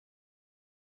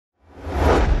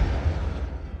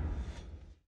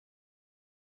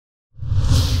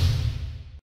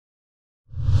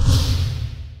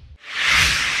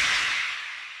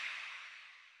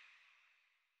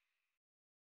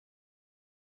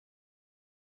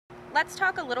Let's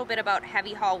talk a little bit about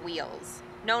Hevi-Haul wheels,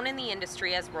 known in the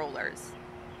industry as rollers.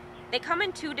 They come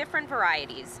in two different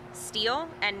varieties, steel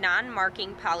and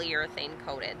non-marking polyurethane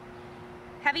coated.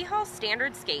 Hevi-Haul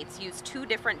standard skates use two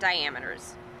different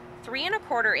diameters,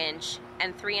 3¼ inch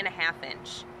and 3½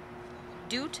 inch.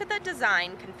 Due to the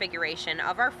design configuration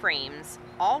of our frames,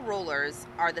 all rollers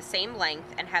are the same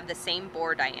length and have the same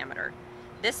bore diameter.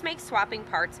 This makes swapping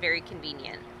parts very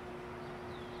convenient.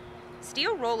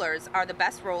 Steel rollers are the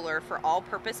best roller for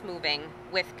all-purpose moving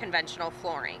with conventional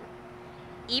flooring.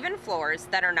 Even floors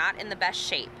that are not in the best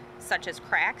shape, such as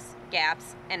cracks,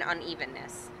 gaps, and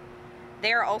unevenness.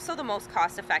 They are also the most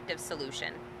cost-effective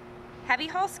solution.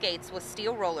 Hevi-Haul skates with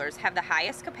steel rollers have the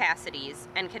highest capacities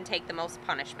and can take the most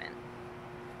punishment.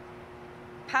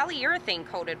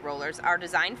 Polyurethane-coated rollers are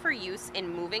designed for use in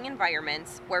moving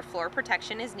environments where floor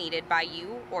protection is needed by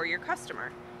you or your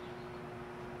customer.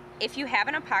 If you have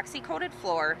an epoxy-coated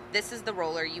floor, this is the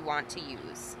roller you want to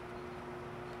use.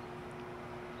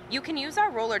 You can use our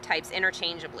roller types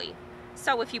interchangeably.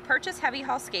 So if you purchase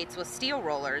Hevi-Haul skates with steel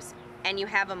rollers and you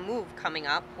have a move coming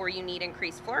up where you need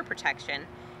increased floor protection,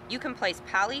 you can place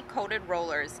poly-coated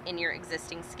rollers in your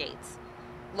existing skates.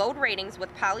 Load ratings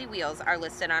with poly wheels are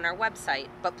listed on our website,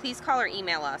 but please call or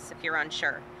email us if you're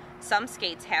unsure. Some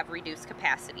skates have reduced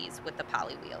capacities with the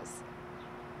poly wheels.